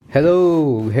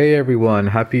Hello, hey everyone.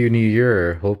 Happy New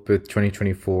Year. Hope it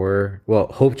 2024. Well,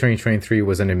 hope 2023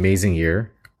 was an amazing year.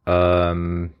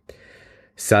 Um,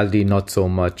 Sadly, not so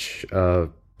much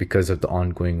because of the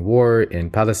ongoing war in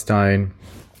Palestine.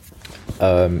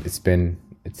 It's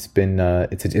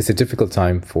a difficult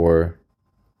time for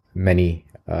many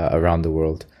around the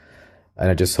world,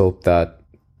 and I just hope that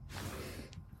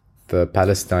the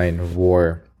Palestine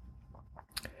war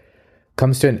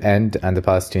comes to an end and the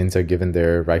Palestinians are given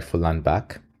their rightful land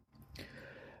back.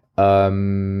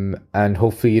 And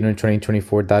hopefully, in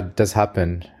 2024 that does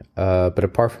happen. But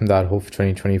apart from that, hopefully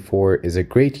 2024 is a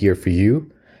great year for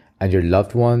you and your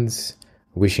loved ones,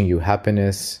 wishing you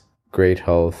happiness, great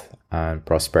health, and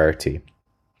prosperity.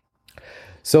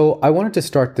 So I wanted to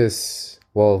start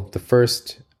the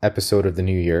first episode of the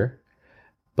new year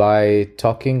by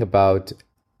talking about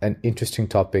an interesting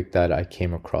topic that I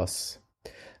came across.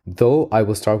 Though I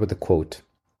will start with a quote.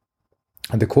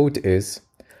 And the quote is,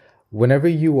 whenever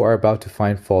you are about to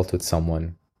find fault with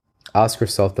someone, ask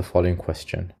yourself the following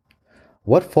question.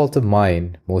 What fault of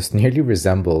mine most nearly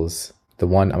resembles the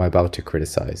one I'm about to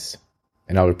criticize?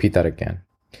 And I'll repeat that again.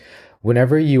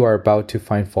 Whenever you are about to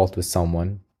find fault with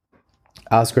someone,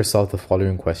 ask yourself the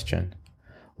following question.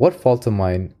 What fault of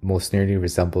mine most nearly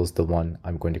resembles the one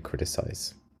I'm going to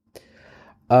criticize?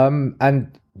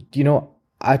 And,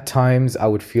 at times I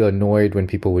would feel annoyed when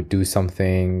people would do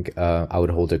something. I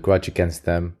would hold a grudge against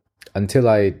them until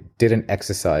I did an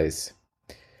exercise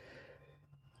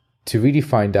to really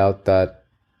find out that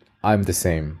I'm the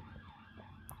same.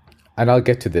 And I'll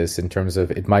get to this in terms of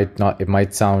it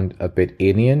might sound a bit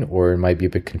alien or it might be a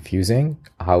bit confusing.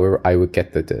 However, I would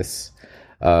get to this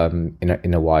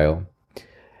in a while.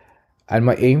 And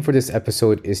my aim for this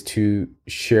episode is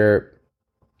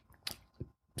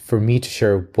for me to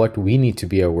share what we need to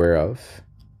be aware of.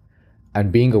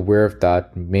 And being aware of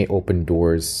that may open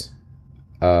doors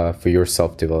for your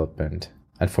self-development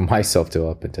and for my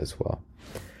self-development as well.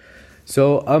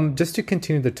 So just to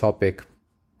continue the topic,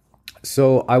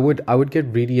 so I would get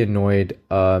really annoyed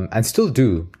and still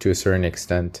do to a certain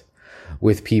extent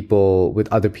with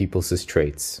other people's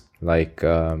traits, like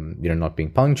not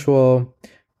being punctual,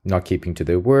 not keeping to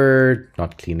their word,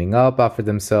 not cleaning up after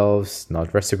themselves,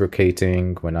 not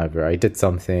reciprocating whenever I did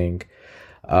something,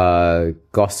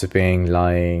 gossiping,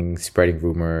 lying, spreading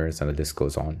rumors, and the list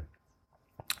goes on.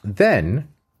 Then,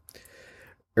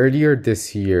 earlier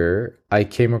this year, I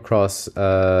came across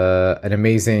an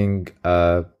amazing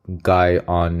guy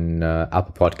on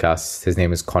Apple Podcasts. His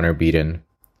name is Connor Beaton.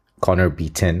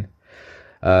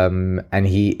 And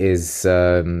he is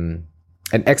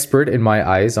an expert in my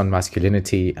eyes on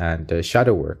masculinity and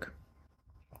shadow work.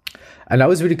 And I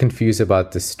was really confused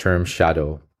about this term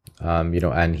shadow,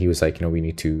 and he was like, we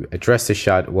need to address the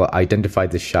shadow, identify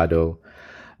the shadow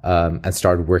and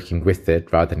start working with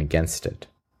it rather than against it.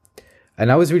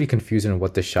 And I was really confused on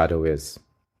what the shadow is.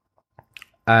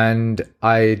 And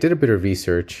I did a bit of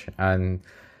research, and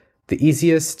the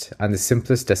easiest and the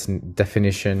simplest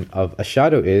definition of a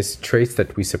shadow is traits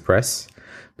that we suppress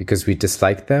because we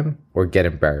dislike them or get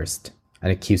embarrassed,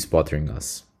 and it keeps bothering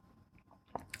us.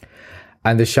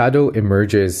 And the shadow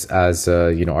emerges as,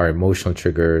 our emotional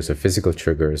triggers or physical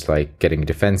triggers, like getting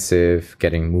defensive,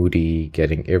 getting moody,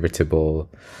 getting irritable,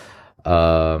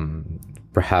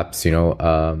 perhaps,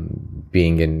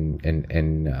 being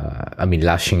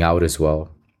lashing out as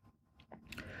well.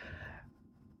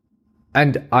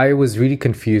 And I was really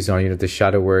confused on, the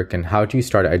shadow work and how do you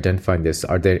start identifying this?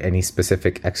 Are there any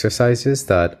specific exercises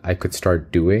that I could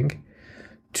start doing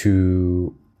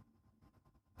to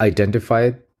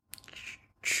identify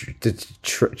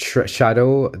the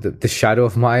shadow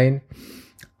of mine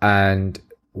and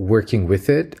working with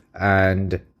it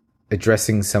and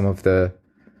addressing some of the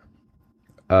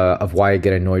of why I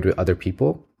get annoyed with other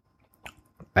people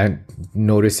and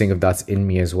noticing if that's in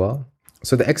me as well.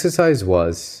 So the exercise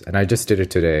was, and I just did it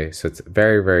today, so it's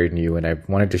very, very new, and I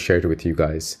wanted to share it with you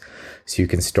guys so you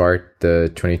can start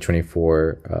the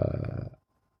 2024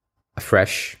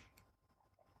 afresh.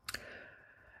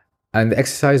 And the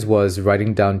exercise was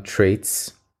writing down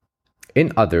traits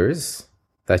in others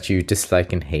that you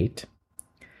dislike and hate,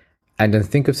 and then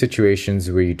think of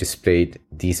situations where you displayed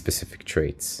these specific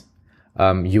traits.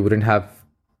 You wouldn't have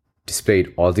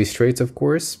displayed all these traits, of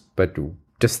course, but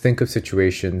just think of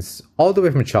situations all the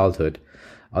way from childhood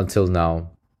until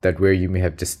now that where you may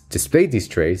have displayed these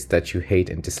traits that you hate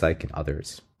and dislike in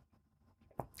others.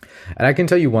 And I can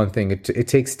tell you one thing, it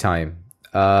takes time.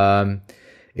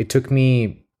 It took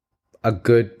me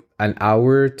an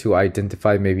hour to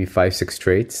identify maybe 5-6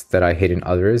 traits that I hate in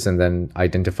others and then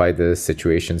identify the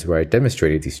situations where I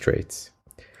demonstrated these traits.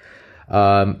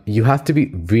 You have to be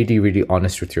really, really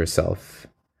honest with yourself.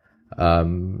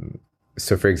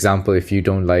 So, for example, if you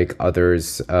don't like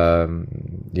others,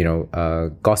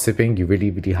 gossiping, you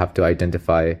really, really have to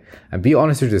identify and be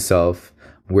honest with yourself.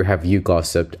 Where have you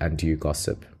gossiped, and do you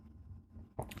gossip?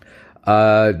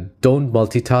 Don't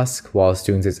multitask whilst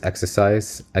doing this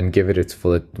exercise, and give it its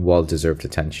full, well-deserved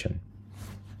attention.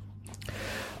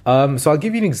 So I'll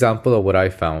give you an example of what I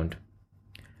found.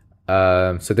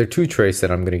 So there are two traits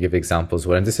that I'm going to give examples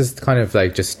with, and this is kind of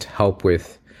like just help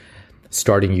with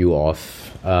starting you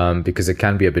off, because it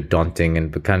can be a bit daunting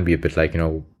and it can be a bit like,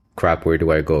 crap, where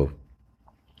do I go?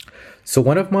 So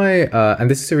one of my, and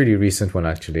this is a really recent one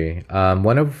actually,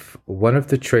 one of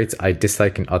the traits I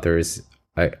dislike in others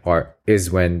is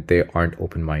when they aren't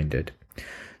open-minded.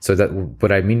 So that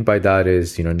what I mean by that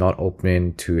is, not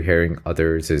open to hearing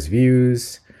others'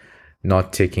 views,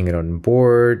 not taking it on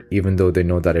board, even though they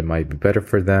know that it might be better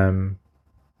for them,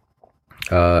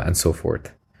 and so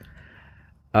forth.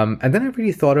 And then I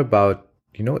really thought about,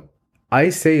 I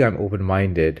say I'm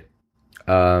open-minded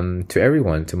to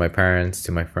everyone, to my parents,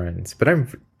 to my friends, but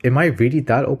am I really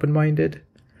that open-minded?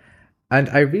 And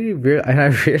I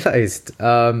realized,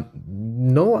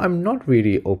 no, I'm not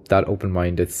really that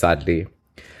open-minded, sadly.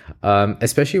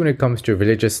 Especially when it comes to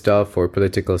religious stuff or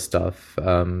political stuff.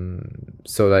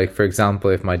 So like, for example,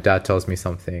 if my dad tells me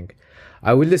something,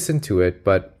 I would listen to it,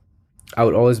 but I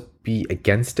would always be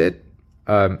against it,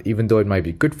 even though it might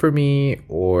be good for me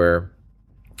or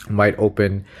might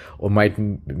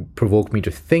provoke me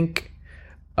to think,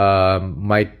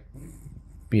 might,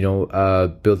 build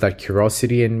that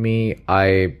curiosity in me.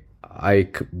 I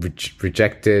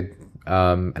reject it,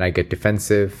 and I get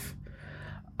defensive.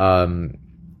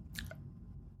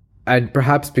 And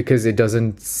perhaps because it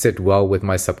doesn't sit well with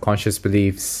my subconscious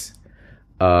beliefs,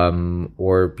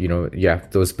 or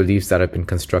those beliefs that have been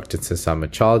constructed since I'm a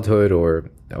childhood, or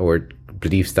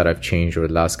beliefs that I've changed over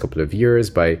the last couple of years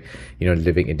by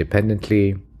living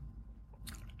independently.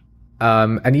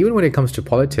 And even when it comes to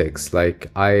politics,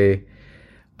 like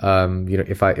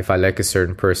if I like a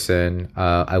certain person,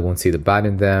 I won't see the bad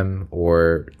in them,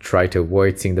 or try to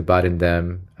avoid seeing the bad in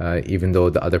them, even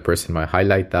though the other person might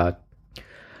highlight that.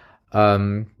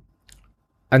 And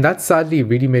that sadly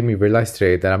really made me realize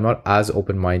today that I'm not as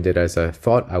open-minded as I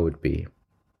thought I would be.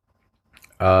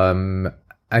 And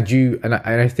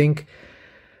I think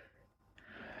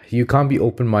you can't be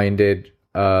open-minded,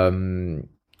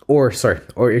 or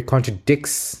it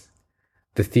contradicts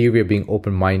the theory of being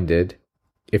open-minded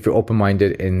if you're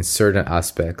open-minded in certain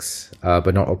aspects,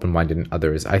 but not open-minded in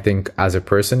others. I think as a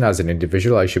person, as an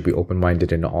individual, I should be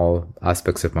open-minded in all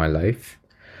aspects of my life.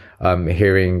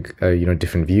 Hearing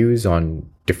different views on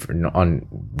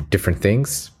different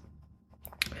things,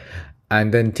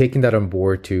 and then taking that on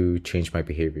board to change my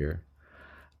behavior.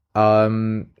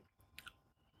 And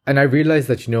I realized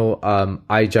that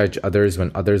I judge others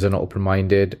when others are not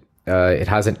open-minded. It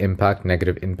has an impact,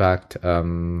 negative impact.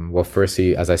 Well,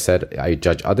 firstly, as I said, I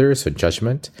judge others, so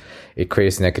judgment. It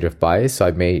creates negative bias. So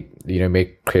I may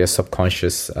create a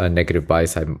subconscious negative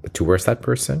bias towards that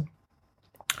person.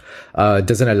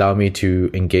 Doesn't allow me to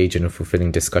engage in a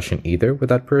fulfilling discussion either with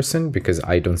that person, because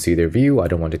I don't see their view. I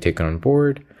don't want to take it on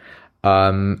board.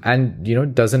 And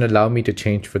doesn't allow me to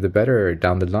change for the better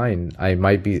down the line.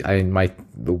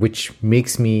 Which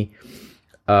makes me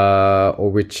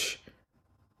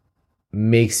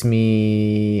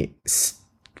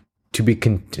to be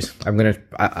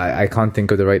I can't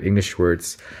think of the right English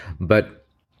words, but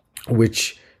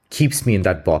which keeps me in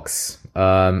that box,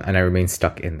 and I remain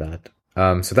stuck in that.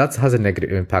 So that has a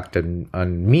negative impact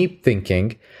on me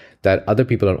thinking that other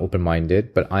people are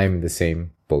open-minded, but I'm in the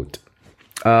same boat.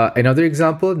 Another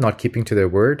example, not keeping to their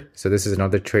word. So this is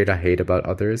another trait I hate about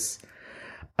others.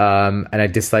 And I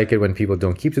dislike it when people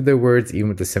don't keep to their words, even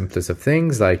with the simplest of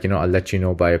things. Like, I'll let you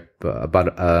know about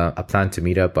a plan to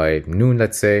meet up by noon,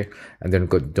 let's say, and then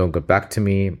don't get back to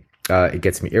me. It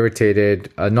gets me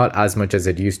irritated, not as much as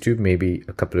it used to, maybe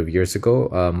a couple of years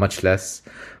ago, much less.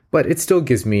 But it still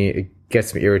gets me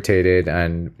irritated,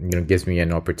 and gives me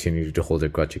an opportunity to hold a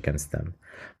grudge against them.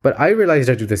 But I realized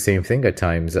I do the same thing at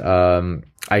times.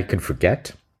 I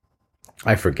forget,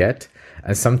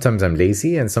 and sometimes I'm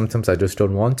lazy, and sometimes I just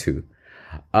don't want to.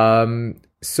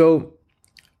 So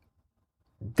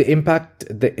the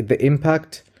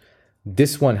impact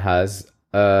this one has,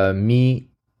 me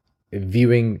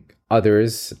viewing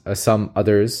some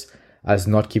others as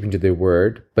not keeping to their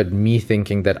word, but me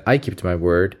thinking that I keep to my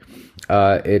word,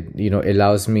 it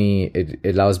allows me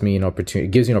an opportunity.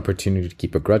 It gives me an opportunity to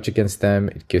keep a grudge against them.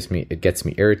 It gets me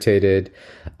irritated.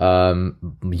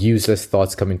 Useless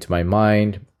thoughts come into my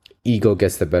mind. ego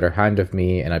gets the better hand of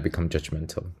me and I become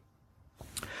judgmental.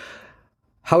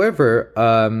 However,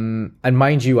 and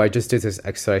mind you, I just did this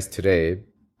exercise today,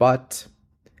 but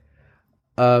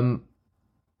I've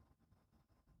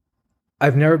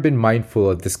never been mindful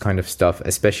of this kind of stuff,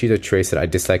 especially the traits that I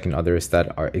dislike in others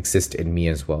that exist in me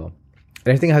as well.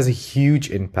 And I think it has a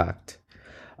huge impact.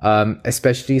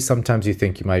 Especially sometimes you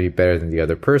think you might be better than the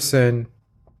other person.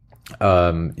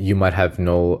 You might have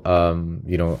you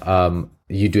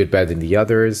do it better than the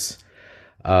others.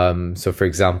 So for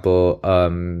example,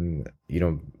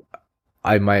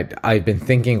 I've been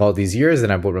thinking all these years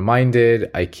and I'm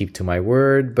reminded, I keep to my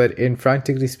word, but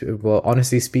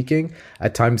honestly speaking,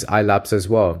 at times I lapse as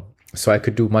well. So I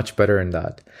could do much better in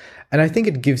that. And I think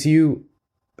it gives you,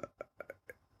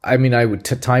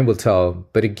 time will tell,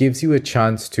 but it gives you a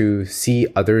chance to see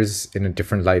others in a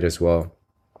different light as well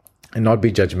and not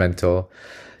be judgmental.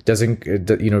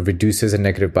 Reduces a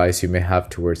negative bias you may have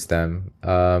towards them,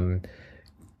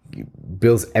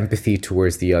 builds empathy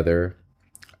towards the other,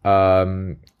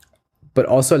 but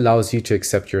also allows you to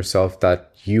accept yourself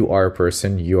that you are a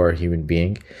person, you are a human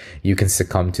being. You can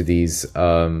succumb to these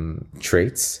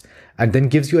traits, and then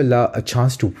gives you a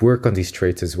chance to work on these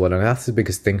traits as well. And that's the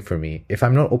biggest thing for me. If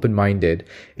I'm not open-minded,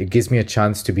 it gives me a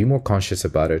chance to be more conscious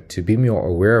about it, to be more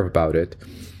aware about it,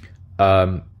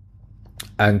 and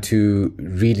to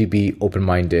really be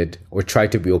open-minded or try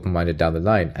to be open-minded down the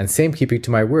line. And same, keeping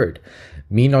to my word.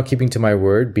 Me not keeping to my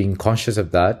word, being conscious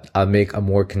of that, I'll make a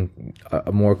more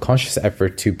conscious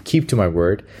effort to keep to my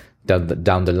word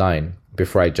down the line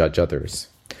before I judge others.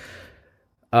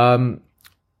 So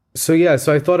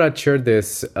I thought I'd share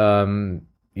this,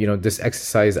 this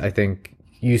exercise. I think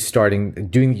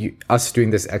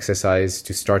doing this exercise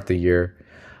to start the year,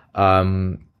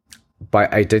 by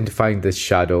identifying this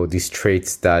shadow, these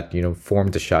traits that, form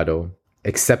the shadow,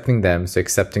 accepting them. So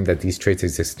accepting that these traits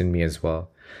exist in me as well,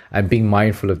 and being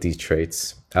mindful of these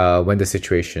traits, when the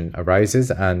situation arises,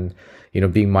 and,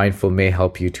 being mindful may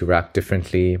help you to react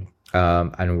differently,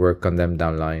 and work on them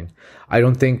down the line. I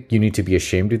don't think you need to be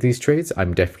ashamed of these traits.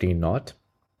 I'm definitely not.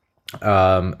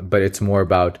 But it's more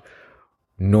about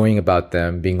knowing about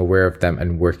them, being aware of them,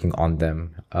 and working on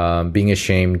them.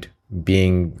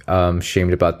 Being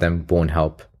shamed about them won't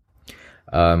help.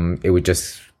 It would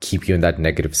just keep you in that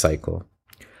negative cycle.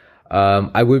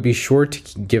 I will be sure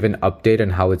to give an update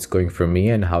on how it's going for me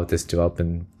and how this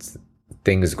development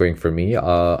thing is going for me.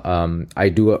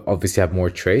 I do obviously have more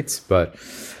traits, but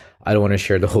I don't want to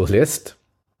share the whole list.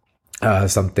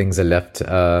 Some things are left.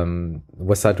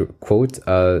 What's that quote?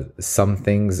 Some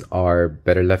things are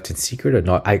better left in secret or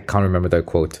not. I can't remember that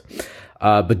quote.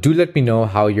 But do let me know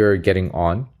how you're getting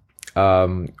on.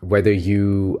 Whether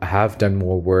you have done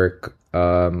more work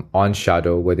on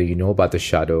shadow, whether you know about the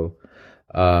shadow,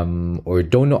 or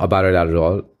don't know about it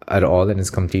at all, and it's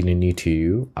completely new to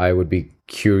you. I would be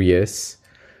curious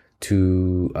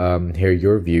to hear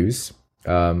your views.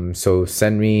 So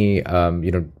send me,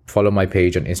 follow my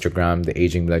page on Instagram, The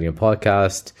Aging Millennial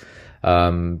Podcast.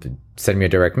 Send me a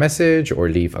direct message or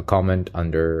leave a comment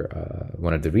under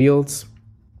one of the reels.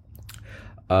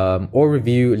 Or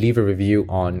leave a review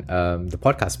on the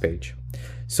podcast page.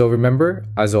 So remember,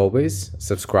 as always,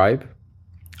 subscribe,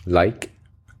 like,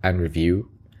 and review,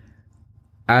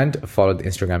 and follow the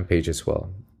Instagram page as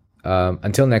well.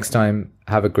 Until next time,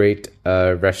 have a great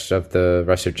rest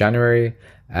of January,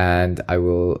 and I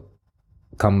will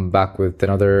come back with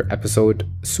another episode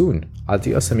soon.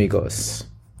 Adios, amigos.